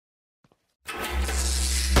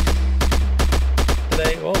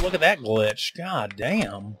Okay, well, look at that glitch. God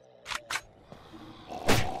damn.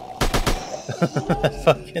 That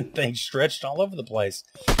fucking thing stretched all over the place.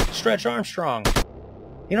 Stretch Armstrong.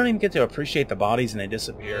 You don't even get to appreciate the bodies and they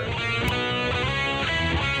disappear.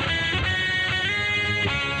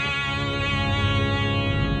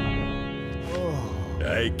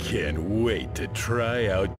 I can't wait to try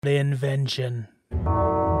out Invention.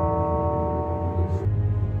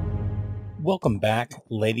 Welcome back,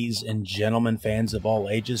 ladies and gentlemen, fans of all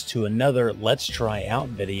ages, to another Let's Try Out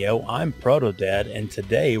video. I'm Protodead, and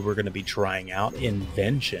today we're going to be trying out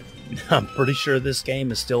Invention. I'm pretty sure this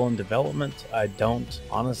game is still in development. I don't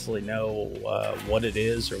honestly know what it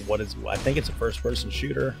is or what it's... I think it's a first-person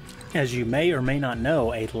shooter. As you may or may not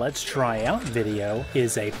know, a Let's Try Out video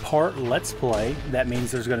is a part Let's Play. That means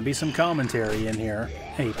there's going to be some commentary in here.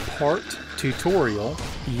 A part tutorial,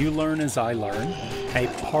 you learn as I learn. A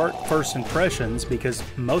part first impressions, because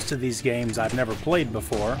most of these games I've never played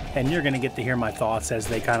before, and you're going to get to hear my thoughts as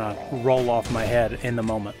they kind of roll off my head in the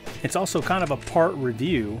moment. It's also kind of a part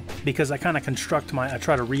review, because I kind of I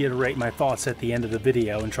try to reiterate my thoughts at the end of the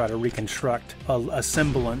video and try to reconstruct a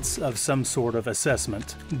semblance of some sort of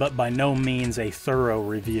assessment, but by no means a thorough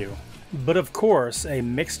review. But of course, a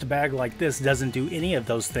mixed bag like this doesn't do any of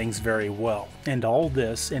those things very well. And all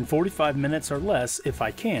this in 45 minutes or less, if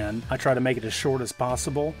I can. I try to make it as short as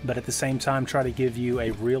possible, but at the same time try to give you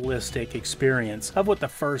a realistic experience of what the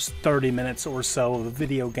first 30 minutes or so of a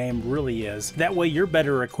video game really is. That way you're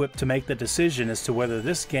better equipped to make the decision as to whether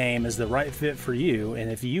this game is the right fit for you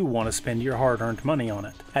and if you want to spend your hard-earned money on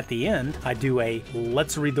it. At the end, I do a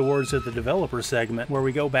Let's Read the Words of the Developer segment where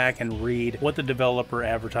we go back and read what the developer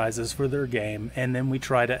advertises for their game, and then we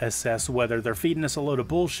try to assess whether they're feeding us a load of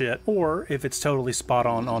bullshit or if it's totally spot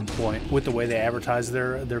on point with the way they advertise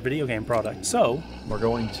their video game product. So we're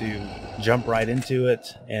going to jump right into it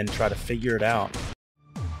and try to figure it out.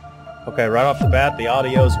 Okay, right off the bat, the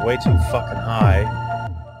audio is way too fucking high.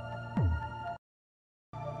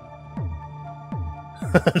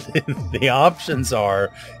 The options are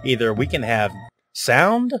either we can have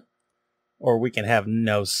sound or we can have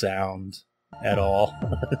no sound at all.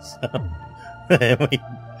 So,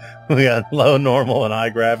 we got low, normal, and high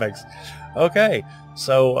graphics. Okay,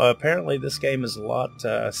 so apparently this game is a lot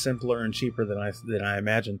simpler and cheaper than I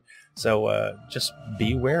imagined. So just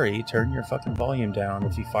be wary, turn your fucking volume down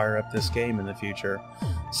if you fire up this game in the future.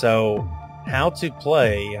 So how to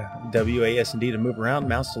play: WASD to move around,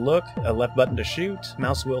 mouse to look, left button to shoot,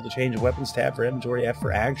 mouse wheel to change weapons, tab for inventory, F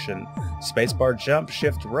for action, spacebar jump,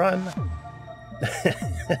 shift run.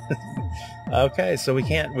 Okay, so we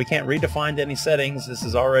can't redefine any settings. This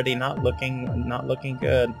is already not looking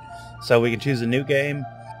good. So we can choose a new game.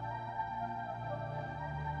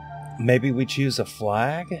 Maybe we choose a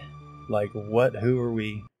flag. Like what? Who are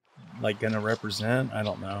we like gonna represent? I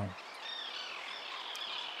don't know.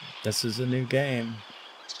 This is a new game.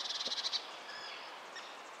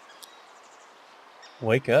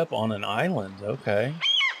 Wake up on an island. Okay.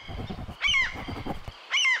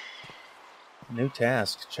 New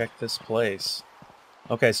task, check this place.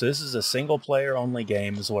 Okay, so this is a single player only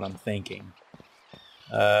game is what I'm thinking.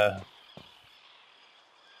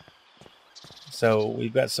 So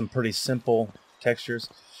we've got some pretty simple textures.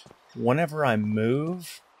 Whenever I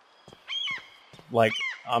move, like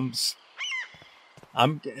I'm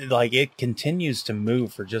like it continues to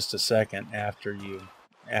move for just a second after you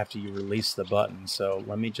release the button. So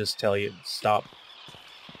let me just tell you, stop.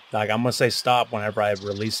 Like, I'm going to say stop whenever I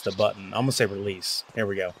release the button. I'm going to say release. Here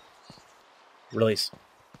we go. Release.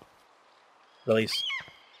 Release.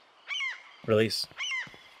 Release.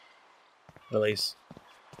 Release.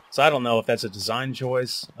 So I don't know if that's a design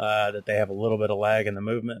choice, that they have a little bit of lag in the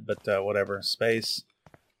movement, but whatever. Space.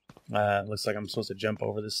 Looks like I'm supposed to jump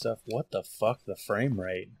over this stuff. What the fuck? The frame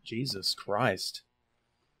rate. Jesus Christ.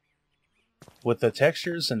 With the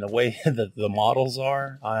textures and the way that the models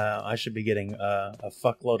are, I should be getting a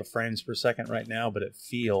fuckload of frames per second right now, but it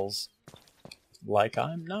feels like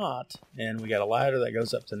I'm not. And we got a ladder that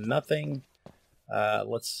goes up to nothing.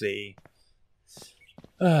 Let's see.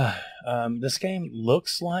 This game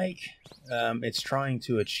looks like it's trying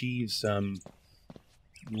to achieve some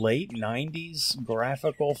late 90s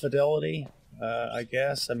graphical fidelity, I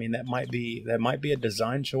guess. I mean, that might be a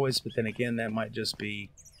design choice, but then again, that might just be...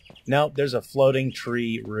 No, there's a floating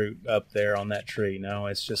tree root up there on that tree. No,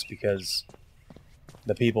 it's just because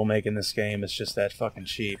the people making this game is just that fucking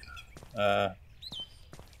cheap.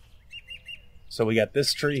 So we got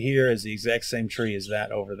this tree here is the exact same tree as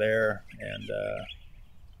that over there, and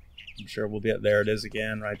I'm sure we'll be up there. It is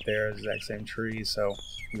again right there, exact same tree. So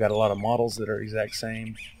we've got a lot of models that are exact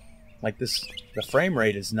same. Like this, the frame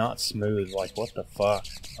rate is not smooth. Like, what the fuck?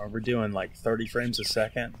 Are we doing like 30 frames a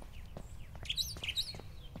second?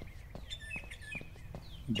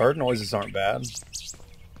 Bird noises aren't bad.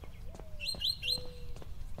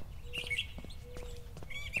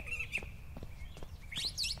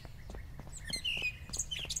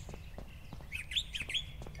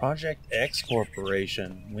 Project X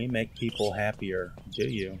Corporation. We make people happier. Do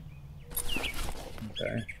you?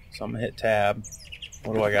 Okay. So I'm gonna hit tab.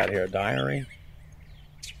 What do I got here? A diary?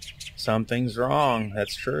 Something's wrong.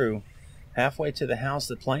 That's true. Halfway to the house,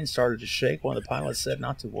 the plane started to shake. One of the pilots said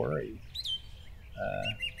not to worry.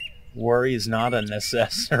 Worry is not a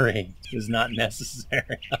necessary. Is not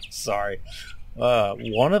necessary. I'm sorry.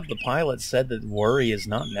 One of the pilots said that worry is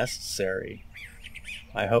not necessary.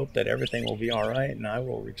 I hope that everything will be alright and I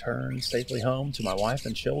will return safely home to my wife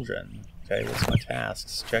and children. Okay, what's my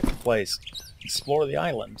tasks? Check the place. Explore the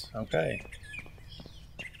island. Okay.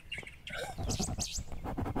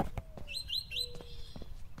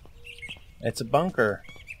 It's a bunker.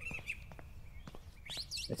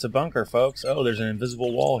 It's a bunker, folks. Oh, there's an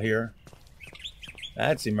invisible wall here.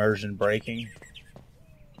 That's immersion breaking.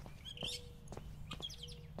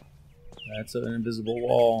 That's an invisible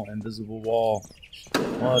wall. Invisible wall.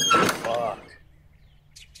 What the fuck?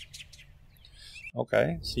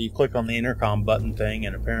 Okay, so you click on the intercom button thing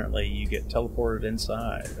and apparently you get teleported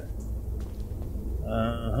inside.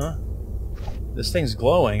 Uh-huh. This thing's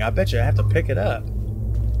glowing. I bet you I have to pick it up.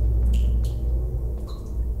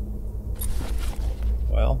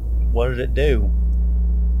 Well, what did it do?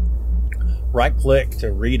 Right click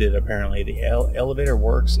to read it apparently. The elevator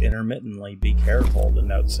works intermittently. Be careful, the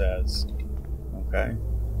note says. Okay.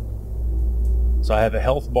 So I have a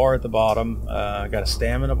health bar at the bottom. I got a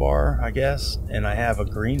stamina bar, I guess, and I have a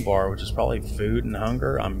green bar, which is probably food and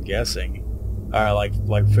hunger, I'm guessing. Like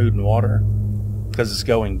food and water, because it's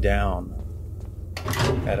going down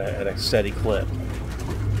at a steady clip.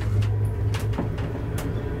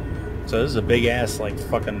 So this is a big ass like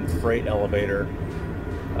fucking freight elevator,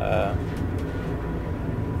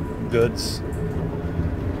 goods,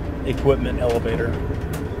 equipment elevator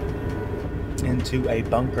into a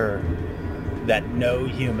bunker that no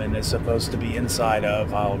human is supposed to be inside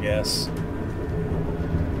of, I'll guess.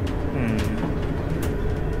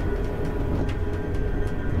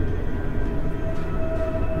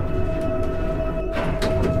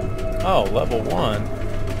 Oh, level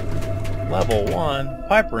 1. Level 1.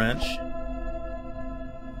 Pipe wrench.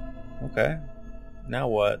 Okay. Now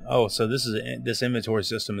what? Oh, so this inventory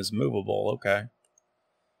system is movable. Okay.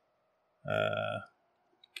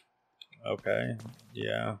 Okay,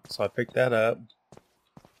 yeah, so I picked that up.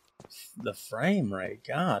 The frame rate,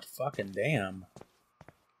 god fucking damn.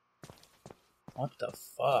 What the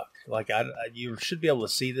fuck? Like, you should be able to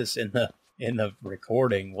see this in the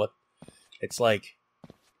recording. What it's like.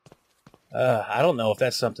 I don't know if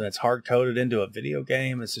that's something that's hard coded into a video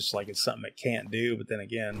game. It's just like it's something it can't do. But then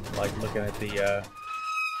again, like looking at the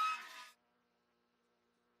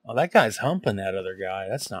oh, that guy's humping that other guy.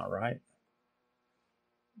 That's not right.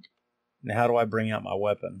 Now, how do I bring out my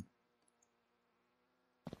weapon?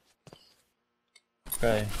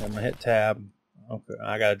 Okay, I'm gonna hit tab. Okay,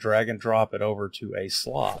 I gotta drag and drop it over to a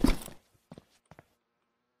slot.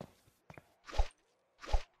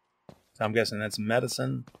 So I'm guessing that's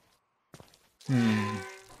medicine.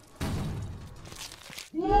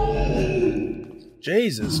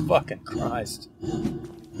 Jesus fucking Christ.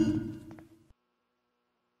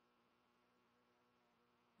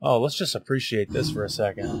 Oh, let's just appreciate this for a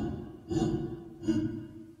second.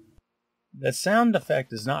 The sound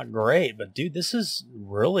effect is not great, but dude, this is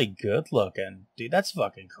really good looking. Dude, that's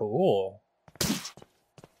fucking cool.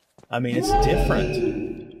 I mean, it's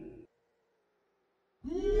different.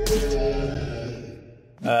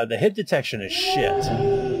 The hit detection is shit.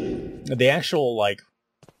 The actual, like,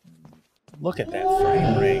 look at that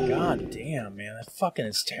frame rate. God damn, man, that fucking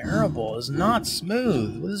is terrible. It's not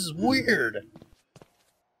smooth. This is weird.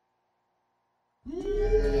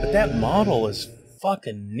 But that model is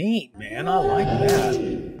fucking neat, man. I like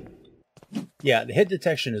that. Yeah, the hit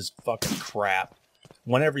detection is fucking crap.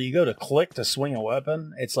 Whenever you go to click to swing a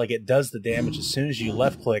weapon, it's like it does the damage as soon as you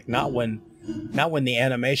left click, not when the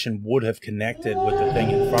animation would have connected with the thing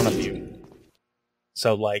in front of you.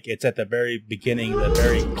 So like it's at the very beginning, the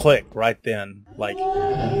very click right then, like,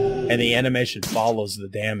 and the animation follows the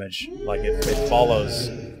damage. Like it follows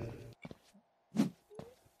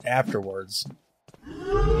afterwards.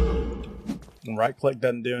 And right click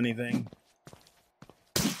doesn't do anything.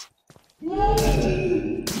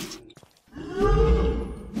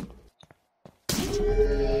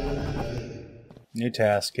 New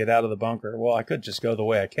task, get out of the bunker. Well, I could just go the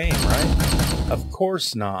way I came, right? Of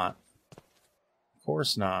course not. Of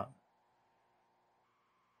course not.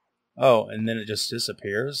 Oh, and then it just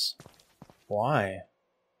disappears? Why?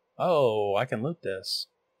 Oh, I can loot this.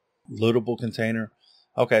 Lootable container.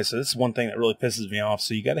 Okay, so this is one thing that really pisses me off.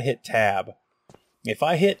 So you got to hit tab. If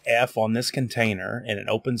I hit F on this container and it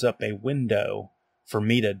opens up a window for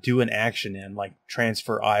me to do an action in, like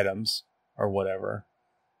transfer items or whatever,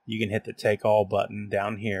 you can hit the take all button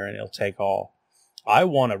down here and it'll take all. I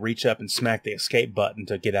want to reach up and smack the escape button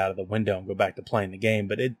to get out of the window and go back to playing the game,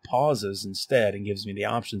 but it pauses instead and gives me the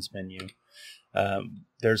options menu.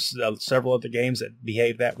 There's several other games that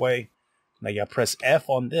behave that way. Like I press F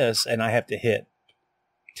on this and I have to hit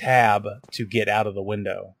tab to get out of the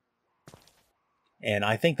window. And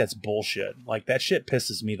I think that's bullshit. Like, that shit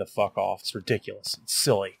pisses me the fuck off. It's ridiculous. It's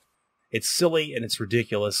silly. It's silly and it's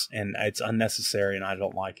ridiculous and it's unnecessary and I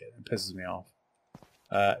don't like it. It pisses me off.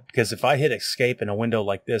 Because if I hit escape in a window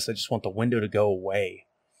like this, I just want the window to go away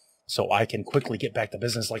so I can quickly get back to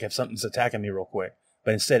business, like if something's attacking me real quick.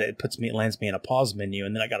 But instead it lands me in a pause menu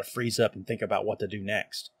and then I got to freeze up and think about what to do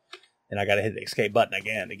next. And I got to hit the escape button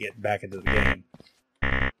again to get back into the game.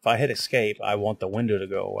 If I hit escape, I want the window to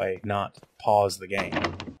go away, not pause the game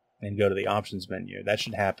and go to the options menu. That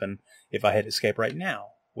should happen if I hit escape right now,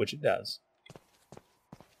 which it does.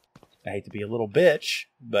 I hate to be a little bitch,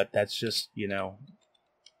 but that's just, you know,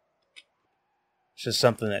 it's just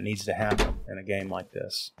something that needs to happen in a game like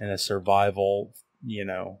this. In a survival, you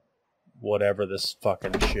know, whatever this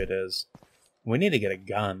fucking shit is. We need to get a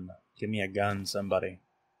gun. Give me a gun, somebody.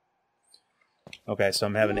 Okay, so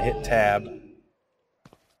I'm having to hit tab.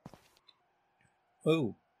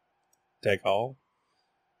 Ooh. Take all.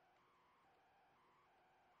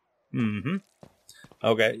 Mm-hmm.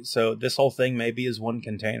 Okay, so this whole thing maybe is one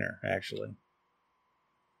container, actually.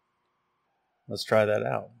 Let's try that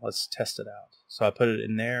out. Let's test it out. So I put it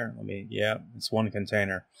in there. Yeah, it's one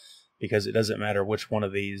container. Because it doesn't matter which one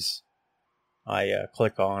of these I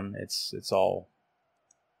click on. It's all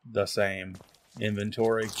the same.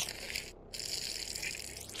 Inventory.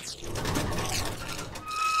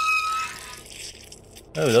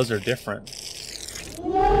 Oh, those are different.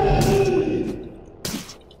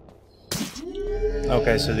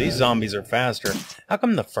 Okay, so these zombies are faster. How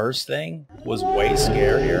come the first thing was way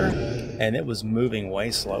scarier and it was moving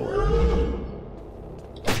way slower?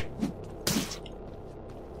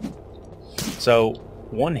 So,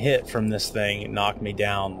 one hit from this thing knocked me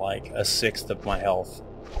down like 1/6 of my health.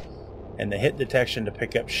 And the hit detection to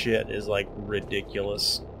pick up shit is like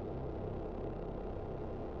ridiculous.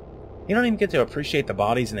 You don't even get to appreciate the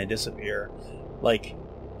bodies and they disappear. Like,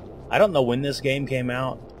 I don't know when this game came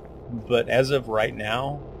out, but as of right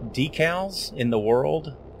now, decals in the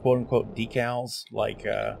world, quote unquote decals, like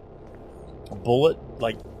bullet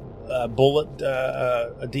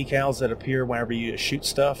decals that appear whenever you shoot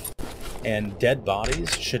stuff, and dead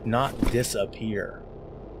bodies should not disappear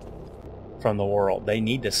from the world. They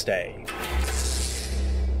need to stay.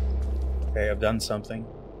 Okay, I've done something.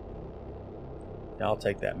 I'll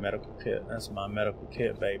take that medical kit. That's my medical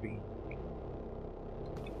kit, baby.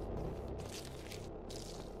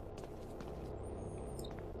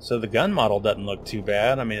 So the gun model doesn't look too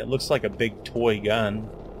bad. I mean, it looks like a big toy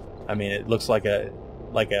gun. I mean, it looks like a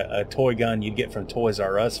toy gun you'd get from Toys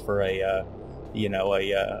R Us for a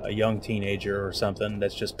young teenager or something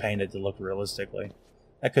that's just painted to look realistically.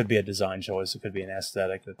 That could be a design choice. It could be an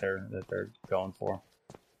aesthetic that they're going for.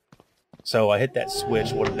 So I hit that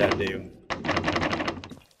switch. What did that do?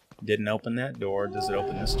 Didn't open that door. Does it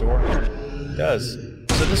open this door? It does.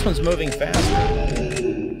 So this one's moving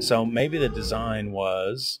faster. So maybe the design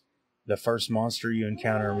was the first monster you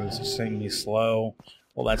encounter moves extremely slow.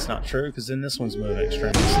 Well, that's not true, because then this one's moving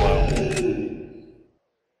extremely slow.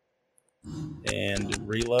 And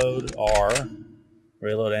reload R.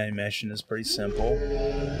 Reload animation is pretty simple.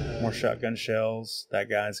 More shotgun shells.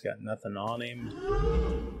 That guy's got nothing on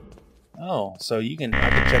him. Oh, so I can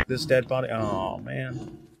check this dead body. Oh,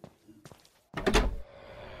 man.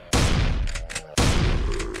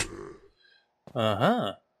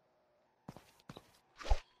 Uh-huh.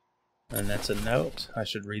 And that's a note. I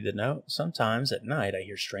should read the note. Sometimes at night I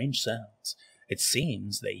hear strange sounds. It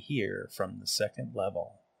seems they hear from the second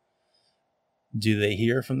level. Do they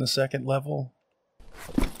hear from the second level?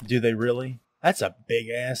 Do they really? That's a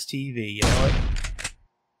big-ass TV, you know it?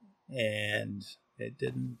 And it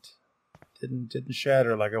didn't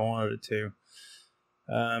shatter like I wanted it to.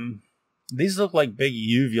 These look like big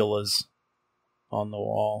uvulas on the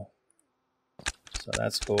wall. So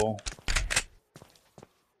that's cool.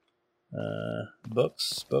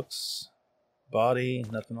 Books, body,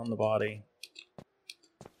 nothing on the body.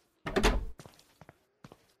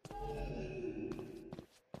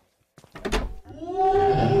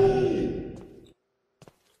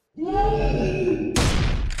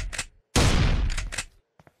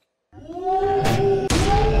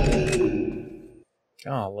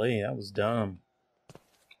 Golly, that was dumb.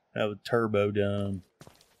 That was turbo dumb.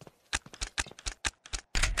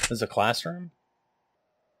 This is a classroom?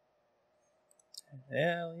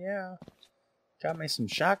 Hell yeah. Got me some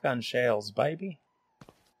shotgun shells, baby.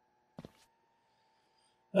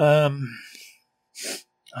 I'm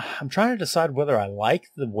trying to decide whether I like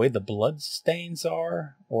the way the blood stains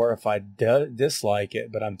are or if I dislike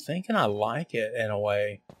it, but I'm thinking I like it in a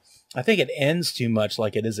way. I think it ends too much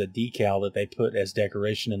like it is a decal that they put as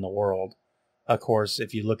decoration in the world. Of course,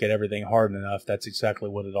 if you look at everything hard enough, that's exactly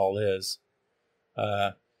what it all is.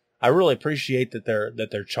 I really appreciate that their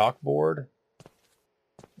chalkboard.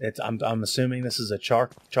 I'm assuming this is a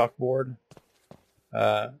chalkboard.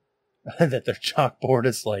 That their chalkboard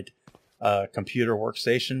is like a computer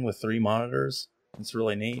workstation with 3 monitors. It's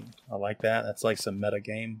really neat. I like that. That's like some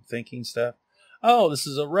metagame thinking stuff. Oh, this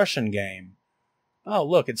is a Russian game. Oh,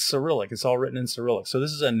 look, it's Cyrillic. It's all written in Cyrillic. So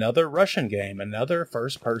this is another Russian game, another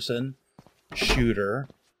first-person shooter,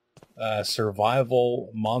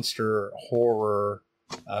 survival, monster, horror,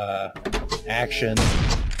 action,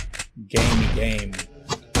 gamey game.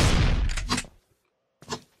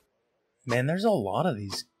 Man, there's a lot of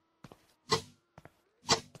these.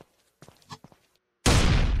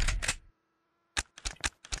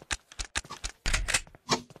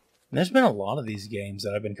 There's been a lot of these games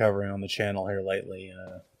that I've been covering on the channel here lately.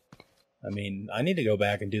 I mean, I need to go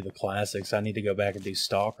back and do the classics. I need to go back and do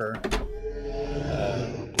Stalker.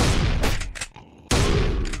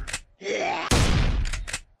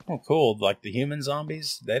 Oh, cool. Like the human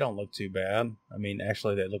zombies, they don't look too bad. I mean,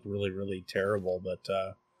 actually, they look really, really terrible, but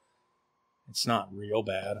it's not real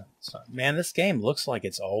bad. It's not, man, this game looks like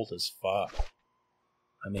it's old as fuck.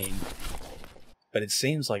 I mean, but it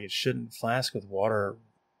seems like it shouldn't flask with water.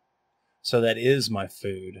 So that is my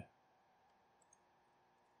food.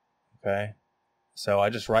 Okay. So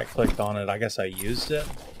I just right-clicked on it. I guess I used it.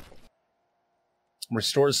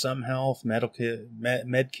 Restores some health, med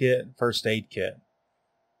kit, first aid kit.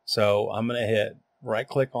 So I'm going to hit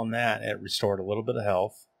right-click on that. It restored a little bit of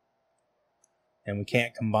health. And we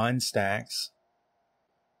can't combine stacks.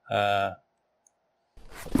 I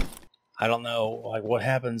don't know, like, what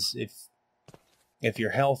happens if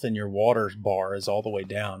your health in your water bar is all the way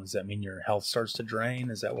down. Does that mean your health starts to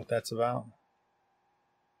drain? Is that what that's about?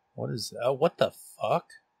 What is... Oh, what the fuck?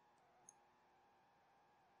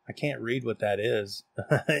 I can't read what that is.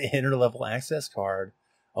 Interlevel access card.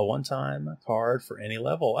 A one-time card for any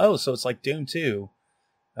level. Oh, so it's like Doom 2.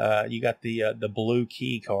 You got the blue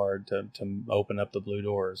key card to open up the blue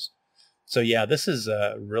doors. So yeah, this is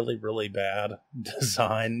really, really bad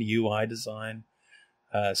design, UI design.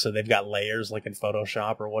 So they've got layers like in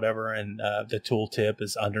Photoshop or whatever, and the tooltip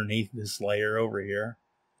is underneath this layer over here.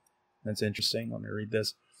 That's interesting. Let me read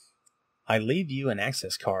this. I leave you an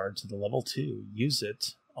access card to the level 2. Use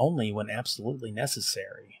it only when absolutely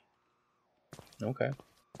necessary. Okay.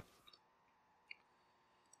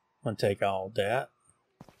 I'm going to take all that.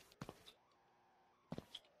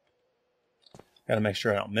 Got to make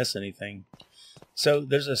sure I don't miss anything. So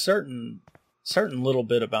there's a certain little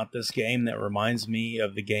bit about this game that reminds me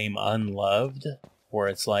of the game Unloved, where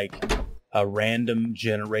it's like a random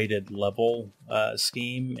generated level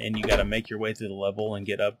scheme, and you got to make your way through the level and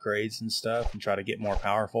get upgrades and stuff and try to get more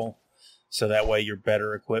powerful, so that way you're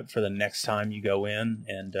better equipped for the next time you go in,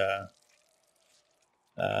 and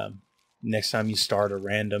next time you start a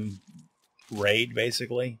random raid,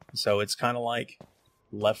 basically. So it's kind of like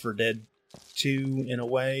Left 4 Dead 2 in a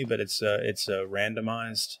way, but it's a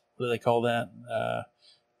randomized, what do they call that?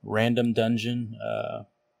 Random dungeon, a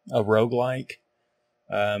roguelike.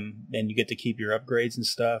 And you get to keep your upgrades and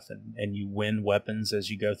stuff, and you win weapons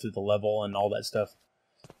as you go through the level, and all that stuff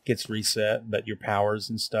gets reset, but your powers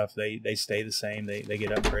and stuff, they stay the same. They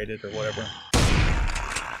get upgraded or whatever.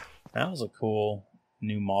 That was a cool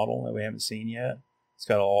new model that we haven't seen yet. It's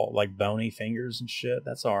got all like bony fingers and shit.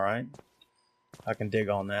 That's alright. I can dig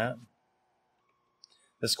on that.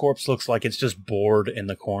 This corpse looks like it's just bored in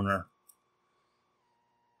the corner.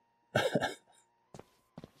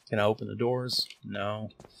 Can I open the doors? No.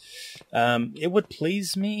 It would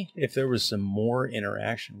please me if there was some more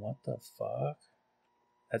interaction. What the fuck?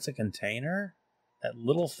 That's a container? That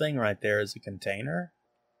little thing right there is a container?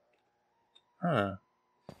 Huh.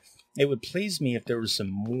 It would please me if there was some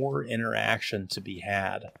more interaction to be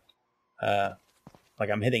had. Like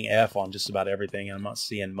I'm hitting F on just about everything and I'm not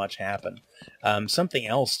seeing much happen. Something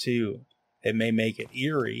else too, it may make it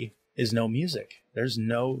eerie, is no music. There's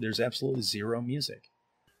absolutely zero music.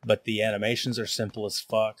 But the animations are simple as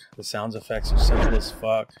fuck. The sound effects are simple as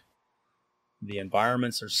fuck. The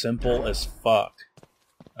environments are simple as fuck.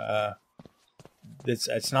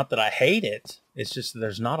 it's not that I hate it. It's just that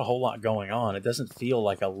there's not a whole lot going on. It doesn't feel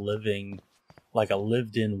like a lived-in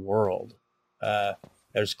world.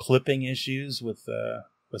 There's clipping issues with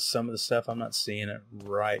some of the stuff. I'm not seeing it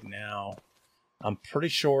right now. I'm pretty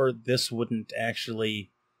sure this wouldn't actually,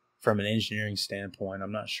 from an engineering standpoint,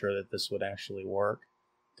 I'm not sure that this would actually work.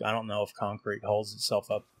 I don't know if concrete holds itself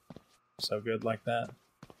up so good like that.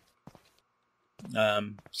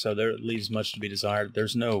 So there leaves much to be desired.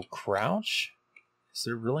 There's no crouch. Is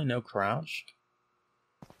there really no crouch?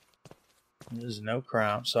 There's no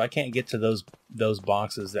crouch, so I can't get to those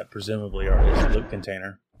boxes that presumably are his loot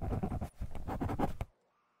container.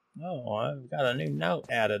 Oh, I've got a new note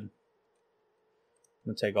added.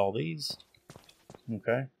 I'm gonna take all these.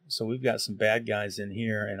 Okay, so we've got some bad guys in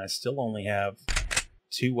here, and I still only have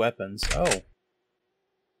 2 weapons. Oh.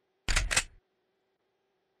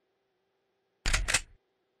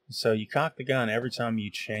 So you cock the gun every time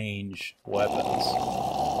you change weapons.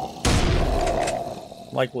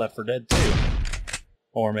 Like Left 4 Dead 2.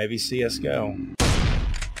 Or maybe CSGO.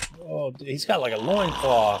 Oh, he's got like a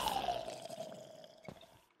loincloth.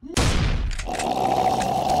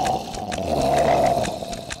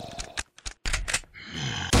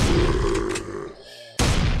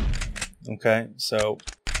 Okay, so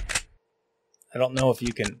I don't know if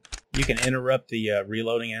you can interrupt the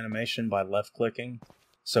reloading animation by left clicking.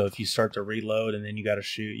 So if you start to reload and then you got to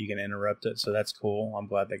shoot, you can interrupt it. So that's cool. I'm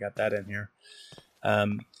glad they got that in here.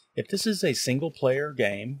 If this is a single player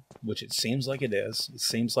game, which it seems like it is, it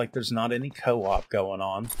seems like there's not any co-op going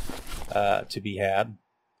on to be had.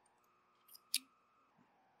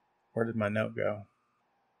 Where did my note go?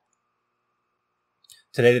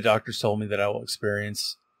 Today the doctors told me that I will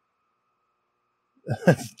experience...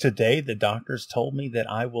 Today the doctors told me that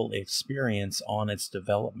I will experience on its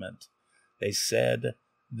development. They said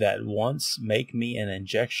that once make me an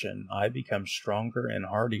injection, I become stronger and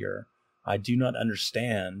hardier. I do not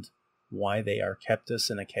understand why they are kept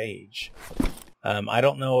us in a cage. I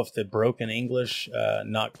don't know if the broken English,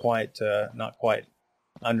 not quite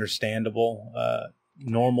understandable,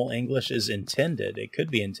 normal English is intended. It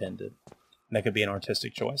could be intended. That could be an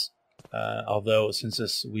artistic choice. Although,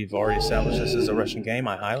 since we've already established this as a Russian game,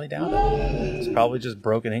 I highly doubt it. It's probably just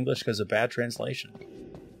broken English because of bad translation.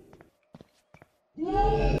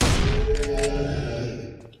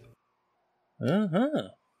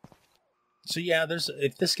 So yeah,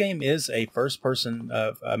 if this game is a first-person,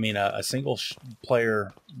 a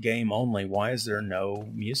single-player game only, why is there no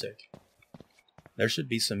music? There should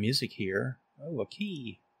be some music here. Oh, a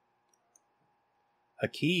key. A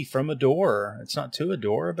key from a door. It's not to a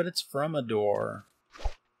door, but it's from a door.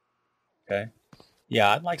 Okay. Yeah,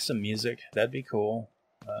 I'd like some music. That'd be cool.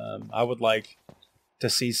 I would like to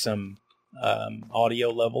see some audio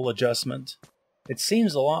level adjustment. It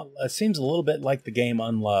seems a little bit like the game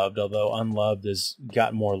Unloved, although Unloved has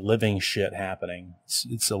got more living shit happening.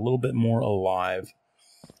 It's a little bit more alive.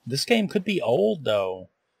 This game could be old though.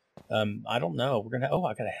 I don't know. Oh,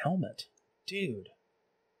 I got a helmet. Dude.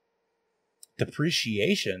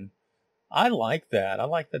 Depreciation. I like that. I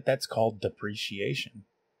like that that's called depreciation.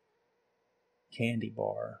 Candy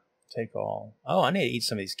bar. Take all. Oh, I need to eat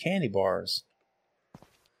some of these candy bars.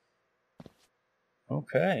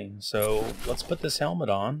 Okay, so let's put this helmet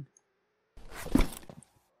on.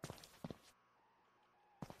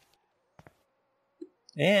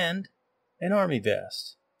 And an army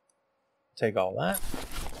vest. Take all that.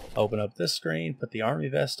 Open up this screen, put the army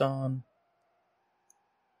vest on.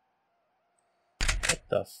 What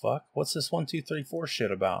the fuck? What's this 1, 2, 3, 4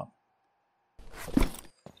 shit about?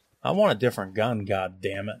 I want a different gun, god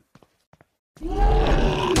damn it.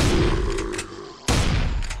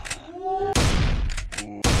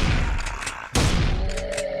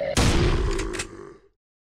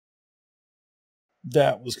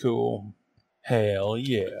 That was cool. Hell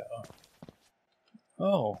yeah.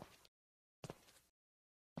 Oh.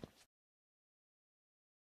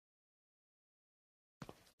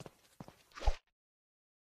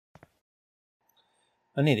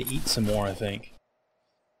 I need to eat some more, I think.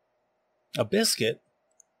 A biscuit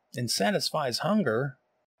and satisfies hunger.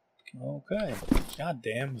 Okay. God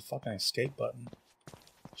damn, the fucking escape button.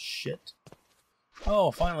 Shit.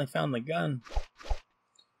 Oh, finally found the gun.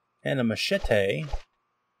 And a machete.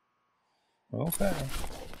 Okay.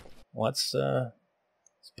 Let's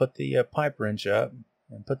put the pipe wrench up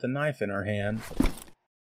and put the knife in her hand.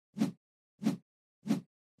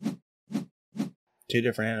 2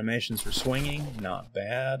 different animations for swinging. Not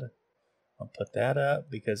bad. I'll put that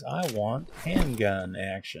up because I want handgun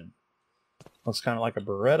action. Looks kind of like a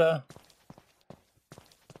Beretta.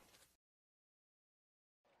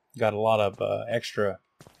 Got a lot of extra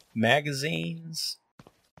magazines.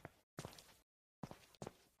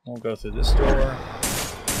 We'll go through this door.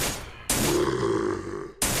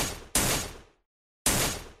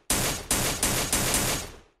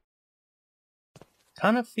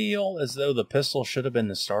 Kind of feel as though the pistol should have been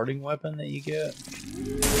the starting weapon that you get.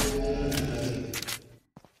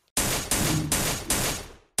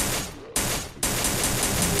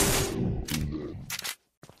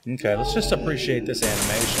 Okay, let's just appreciate this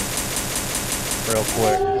animation real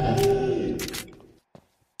quick.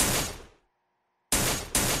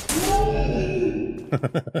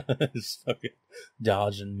 Just fucking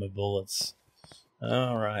dodging my bullets.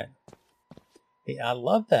 Alright. Hey, I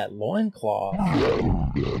love that loincloth. I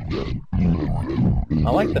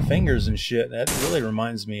like the fingers and shit. That really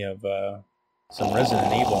reminds me of some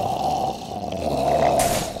Resident Evil.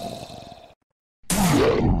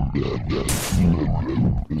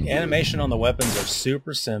 The animation on the weapons are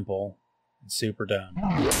super simple and super dumb.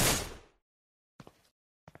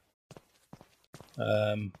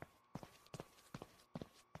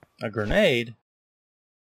 A grenade.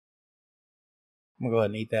 I'm gonna go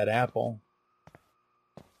ahead and eat that apple.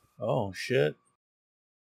 Oh shit.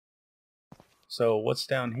 So what's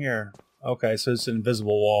down here? Okay, so it's an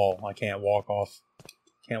invisible wall. I can't walk off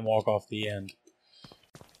the end.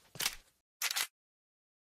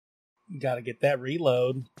 Gotta get that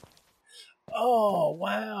reload. Oh,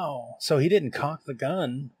 wow. So he didn't cock the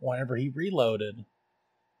gun whenever he reloaded.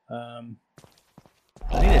 I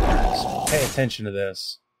need to pay attention to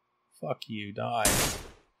this. Fuck you, die.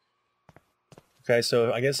 Okay,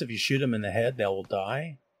 so I guess if you shoot them in the head, they will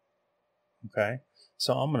die. Okay,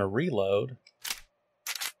 so I'm going to reload.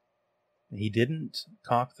 He didn't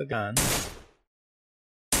cock the gun.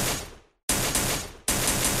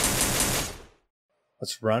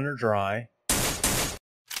 Let's run or dry.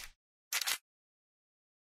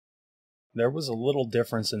 There was a little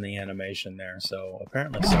difference in the animation there, so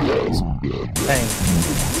apparently somebody was paying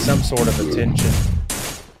some sort of attention.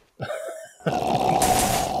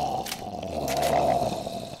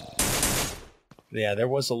 Yeah, there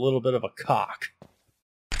was a little bit of a cock.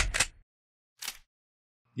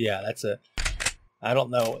 Yeah, that's a... I don't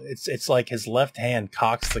know. It's like his left hand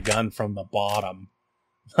cocks the gun from the bottom.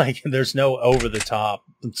 Like, there's no over-the-top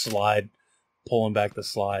slide, pulling back the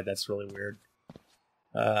slide. That's really weird.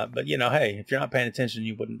 But, you know, hey, if you're not paying attention,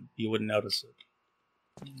 you wouldn't notice it.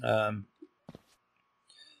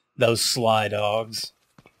 Those sly dogs.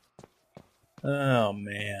 Oh,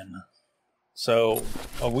 man. So,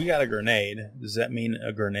 we got a grenade. Does that mean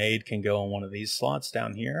a grenade can go in one of these slots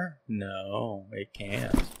down here? No, it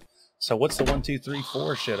can't. So what's the 1, 2, 3,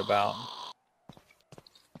 4 shit about?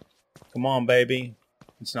 Come on, baby.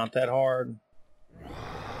 It's not that hard.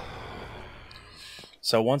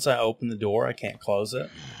 So once I open the door, I can't close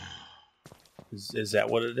it? Is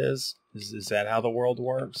that what it is? Is that how the world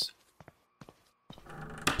works?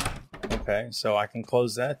 Okay, so I can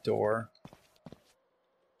close that door.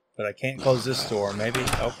 But I can't close this door. Maybe,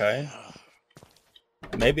 okay.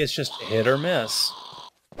 Maybe it's just hit or miss.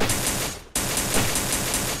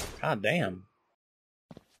 God damn.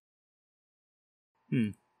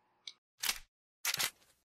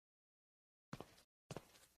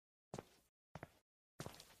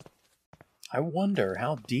 I wonder,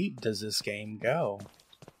 how deep does this game go?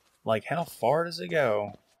 Like, how far does it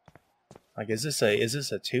go? Like, is this a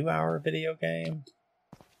 2-hour video game?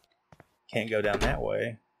 Can't go down that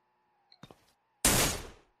way.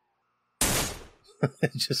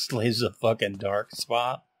 It just leaves a fucking dark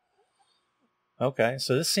spot. Okay,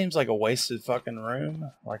 so this seems like a wasted fucking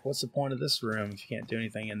room. Like, what's the point of this room if you can't do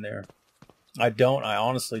anything in there? I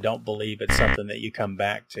honestly don't believe it's something that you come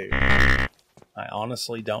back to. I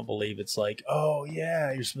honestly don't believe it's like, oh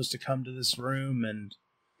yeah, you're supposed to come to this room and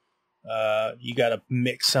you gotta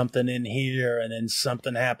mix something in here and then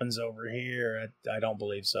something happens over here. I don't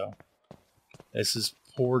believe so. This is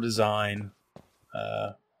poor design.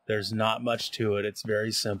 There's not much to it. It's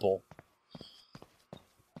very simple.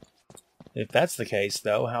 If that's the case,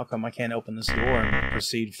 though, how come I can't open this door and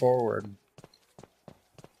proceed forward?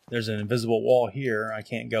 There's an invisible wall here. I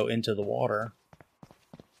can't go into the water.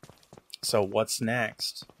 So what's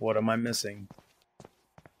next? What am I missing?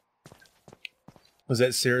 Was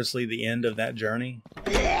that seriously the end of that journey?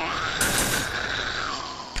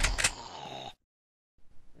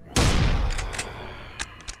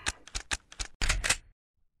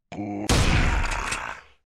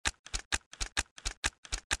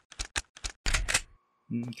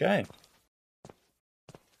 Okay.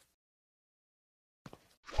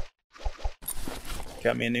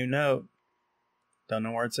 Got me a new note. Don't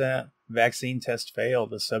know where it's at. Vaccine test failed.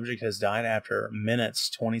 The subject has died after minutes,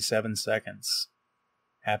 27 seconds.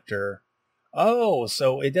 after. Oh,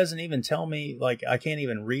 so it doesn't even tell me, like, I can't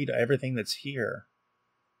even read everything that's here.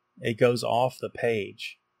 It goes off the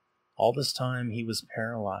page. All this time he was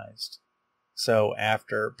paralyzed. So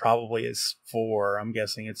after, probably it's 4, I'm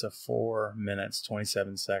guessing it's a 4 minutes,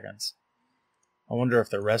 27 seconds. I wonder if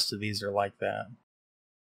the rest of these are like that.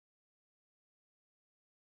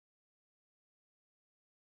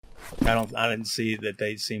 I didn't see that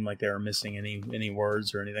they seemed like they were missing any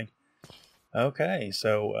words or anything. Okay,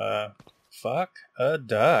 so, fuck a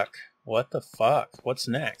duck. What the fuck? What's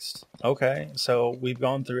next? Okay, so we've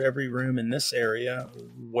gone through every room in this area.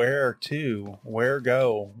 Where to? Where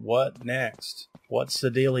go? What next? What's the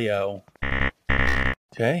dealio?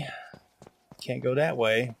 Okay, can't go that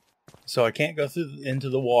way. So I can't go into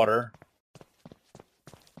the water.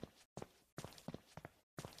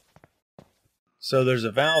 So there's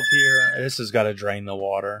a valve here. This has got to drain the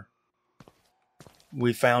water.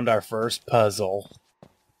 We found our first puzzle.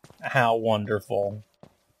 How wonderful.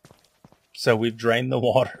 So we've drained the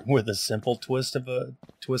water with a simple twist of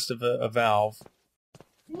a valve.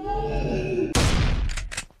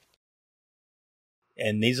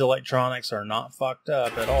 And these electronics are not fucked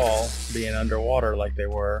up at all, being underwater like they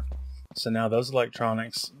were. So now those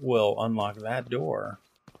electronics will unlock that door,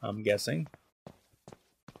 I'm guessing.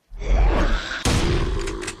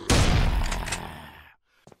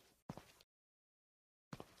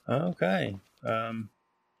 Okay.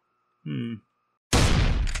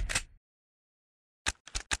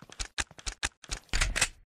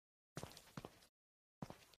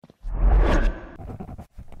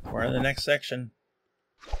 We're in the next section.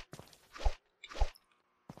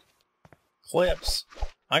 Clips.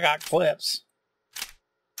 I got clips.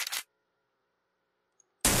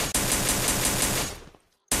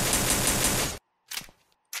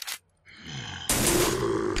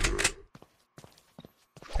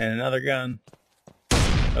 And another gun.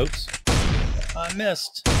 Oops. I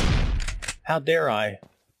missed. How dare I?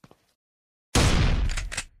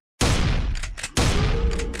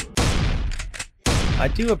 I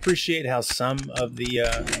do appreciate how some of the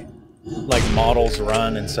like models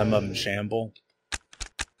run and some of them shamble.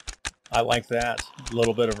 I like that. A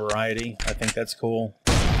little bit of variety. I think that's cool.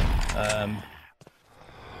 I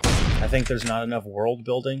think there's not enough world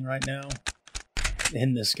building right now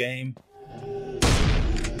in this game.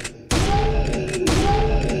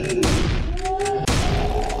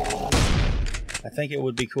 I think it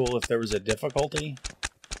would be cool if there was a difficulty.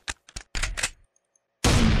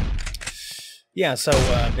 Yeah, so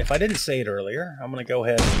if I didn't say it earlier, I'm going to go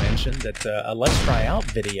ahead and mention that a Let's Try Out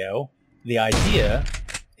video, the idea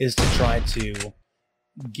is to try to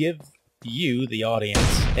give you, the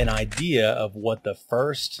audience, an idea of what the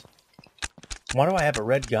first... Why do I have a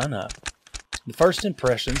red gun up? The first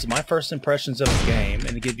impressions, my first impressions of the game,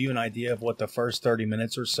 and to give you an idea of what the first 30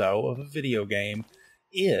 minutes or so of a video game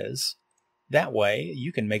is. That way,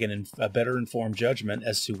 you can make a better informed judgment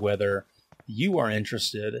as to whether you are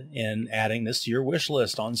interested in adding this to your wish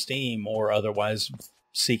list on Steam or otherwise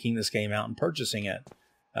seeking this game out and purchasing it.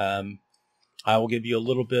 I will give you a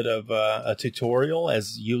little bit of a tutorial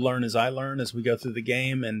as you learn as I learn as we go through the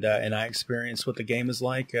game, and I experience what the game is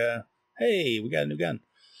like. Hey, we got a new gun.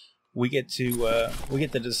 We get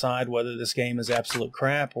to decide whether this game is absolute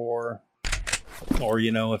crap or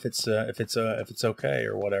you know, if it's okay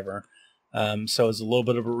or whatever. So it's a little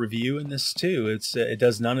bit of a review in this too. It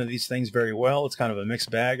does none of these things very well. It's kind of a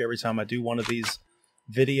mixed bag. Every time I do one of these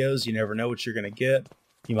videos, you never know what you're going to get.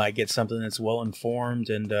 You might get something that's well informed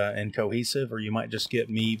and cohesive, or you might just get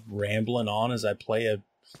me rambling on as I play a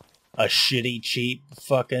shitty, cheap,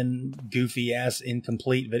 fucking goofy ass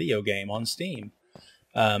incomplete video game on Steam.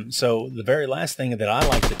 So the very last thing that I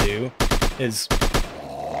like to do is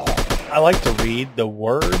I like to read the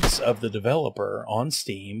words of the developer on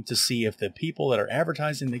Steam to see if the people that are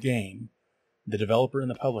advertising the game, the developer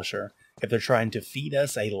and the publisher, if they're trying to feed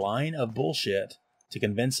us a line of bullshit to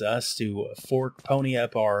convince us to pony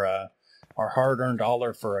up our hard-earned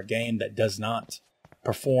dollar for a game that does not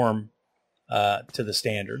perform to the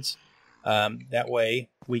standards. That way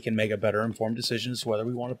we can make a better informed decision as to whether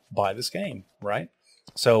we want to buy this game, right?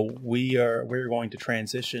 So we're going to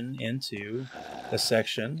transition into the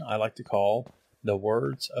section I like to call the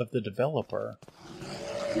words of the developer.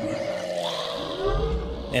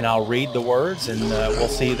 And I'll read the words and we'll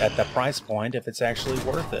see at the price point if it's actually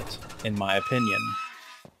worth it, in my opinion.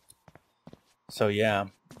 So yeah,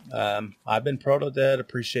 I've been Protodead.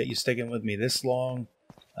 Appreciate you sticking with me this long.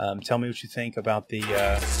 Tell me what you think about the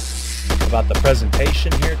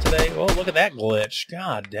presentation here today. Oh, look at that glitch.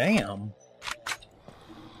 God damn.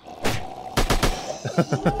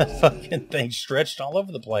 Fucking thing stretched all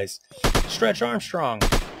over the place. Stretch Armstrong.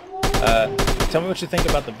 Tell me what you think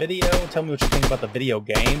about the video. Tell me what you think about the video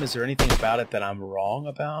game. Is there anything about it that I'm wrong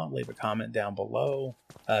about? Leave a comment down below.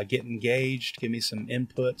 Get engaged. Give me some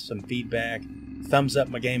input, some feedback. Thumbs up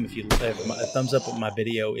my game if you thumbs up at my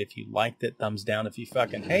video if you liked it. Thumbs down if you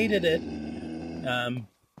fucking hated it. And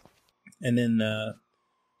then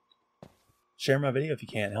share my video if you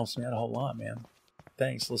can. It helps me out a whole lot, man.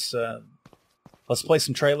 Thanks. Let's play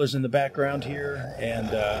some trailers in the background here, and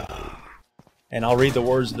I'll read the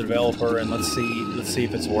words of the developer, and let's see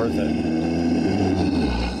if it's worth it.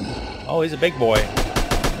 Oh, he's a big boy.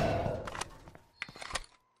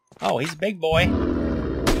 Oh, he's a big boy.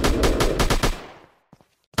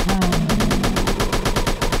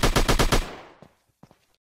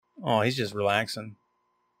 Oh, he's just relaxing.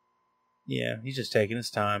 Yeah, he's just taking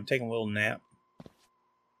his time, taking a little nap.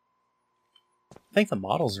 I think the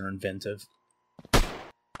models are inventive.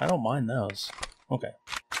 I don't mind those. Okay.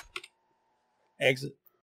 Exit.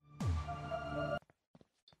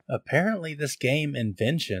 Apparently this game,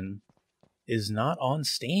 Invention, is not on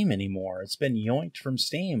Steam anymore. It's been yoinked from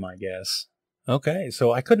Steam, I guess. Okay,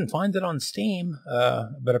 so I couldn't find it on Steam,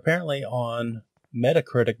 but apparently on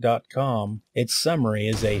Metacritic.com, its summary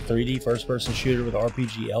is a 3D first-person shooter with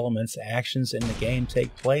RPG elements. Actions in the game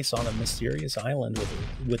take place on a mysterious island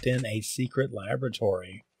within a secret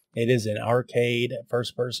laboratory. It is an arcade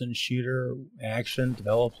first-person shooter action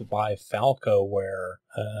developed by FalcoWare.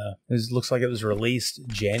 It looks like it was released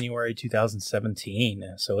January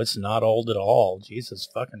 2017, so it's not old at all. Jesus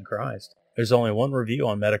fucking Christ. There's only one review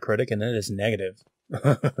on Metacritic, and it is negative.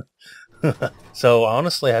 So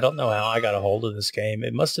honestly, I don't know how I got a hold of this game.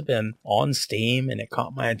 It must have been on Steam, and it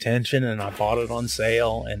caught my attention, and I bought it on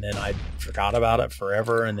sale, and then I forgot about it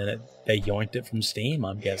forever, and then they yoinked it from Steam,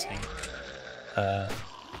 I'm guessing.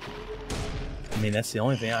 I mean, that's the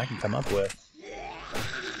only thing I can come up with.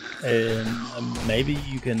 And maybe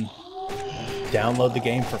you can download the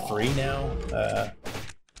game for free now.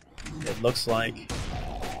 It looks like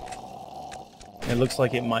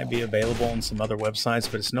it might be available on some other websites,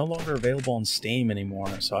 but it's no longer available on Steam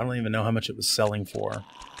anymore, so I don't even know how much it was selling for.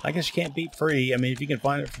 I guess you can't beat free. I mean, if you can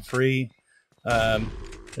find it for free,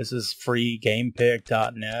 this is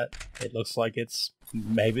freegamepick.net. It looks like it's,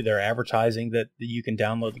 maybe they're advertising that you can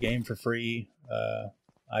download the game for free.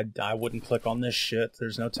 I wouldn't click on this shit.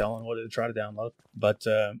 There's no telling what to try to download. But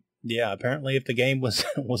yeah, apparently if the game was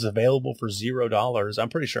available for $0, I'm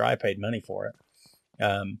pretty sure I paid money for it.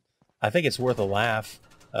 I think it's worth a laugh.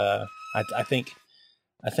 I think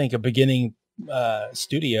a beginning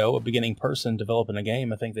studio, a beginning person developing a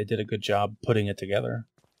game, I think they did a good job putting it together,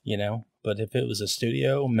 you know. But if it was a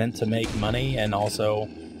studio meant to make money and also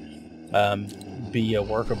be a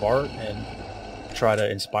work of art and try to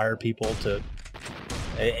inspire people to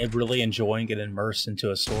really enjoy and get immersed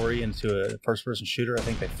into a story, into a first-person shooter, I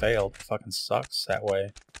think they failed. It fucking sucks that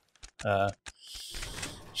way.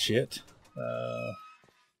 Shit.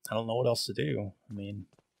 I don't know what else to do. I mean,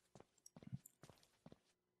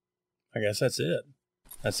 I guess that's it.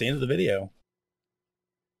 That's the end of the video.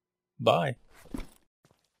 Bye.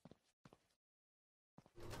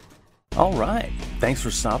 Alright, thanks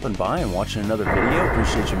for stopping by and watching another video.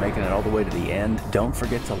 Appreciate you making it all the way to the end. Don't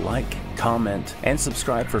forget to like, comment, and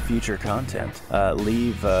subscribe for future content.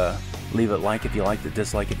 Leave a like if you liked it,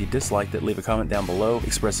 dislike if you disliked it. Leave a comment down below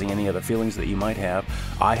expressing any other feelings that you might have.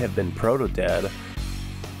 I have been Protodead,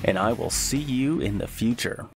 and I will see you in the future.